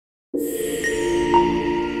I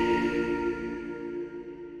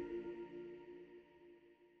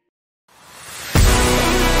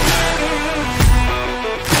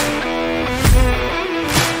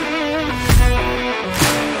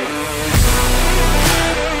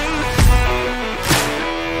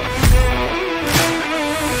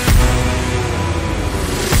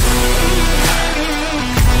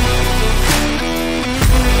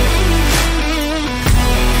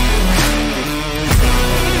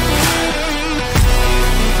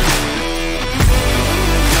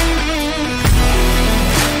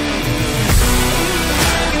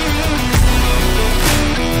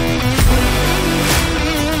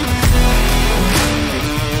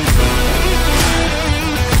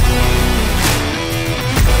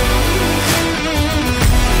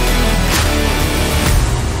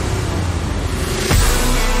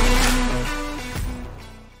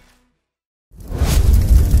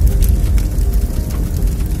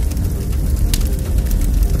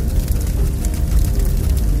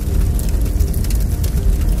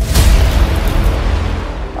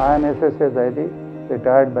am Saiyid Zaidi,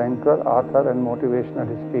 retired banker, author and motivational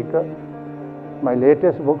speaker. My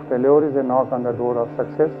latest book, Failure is a Knock on the Door of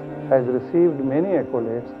Success, has received many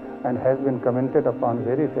accolades and has been commented upon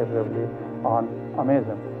very favorably on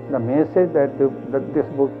Amazon. The message that this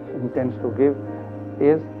book intends to give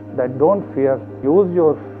is that don't fear, use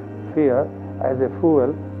your fear as a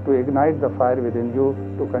fuel to ignite the fire within you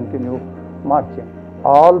to continue marching.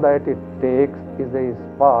 All that it takes is a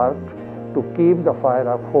spark to keep the fire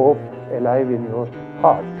of hope alive in your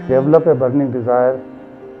heart. Develop a burning desire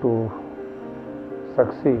to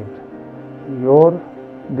succeed. Your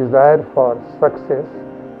desire for success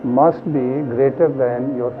must be greater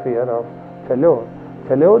than your fear of failure.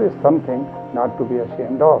 Failure is something not to be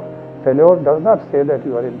ashamed of. Failure does not say that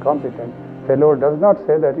you are incompetent. Failure does not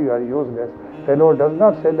say that you are useless. Failure does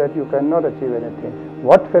not say that you cannot achieve anything.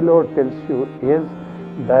 What failure tells you is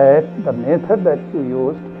that the method that you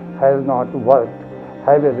used has not worked.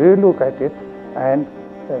 Have a relook at it and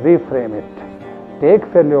reframe it. Take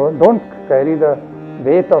failure, don't carry the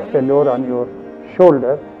weight of failure on your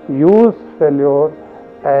shoulder. Use failure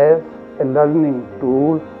as a learning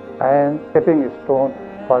tool and stepping stone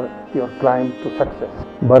for your climb to success.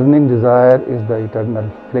 Burning desire is the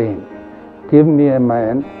eternal flame. Give me a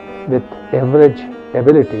man with average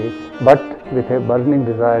ability but with a burning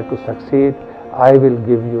desire to succeed. I will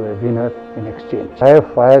give you a winner in exchange.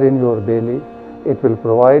 Have fire in your belly. It will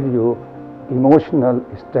provide you emotional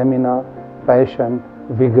stamina, passion,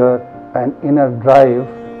 vigor and inner drive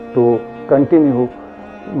to continue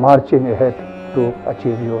marching ahead to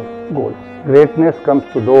achieve your goals. Greatness comes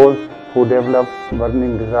to those who develop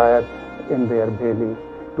burning desire in their belly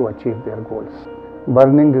to achieve their goals.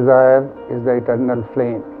 Burning desire is the eternal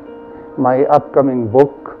flame. My upcoming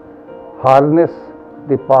book, Harness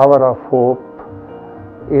the Power of Hope,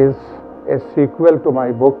 is a sequel to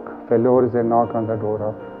my book, Failure is a Knock on the Door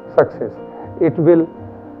of Success. It will,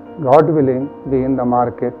 God willing, be in the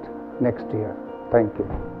market next year. Thank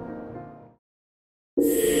you.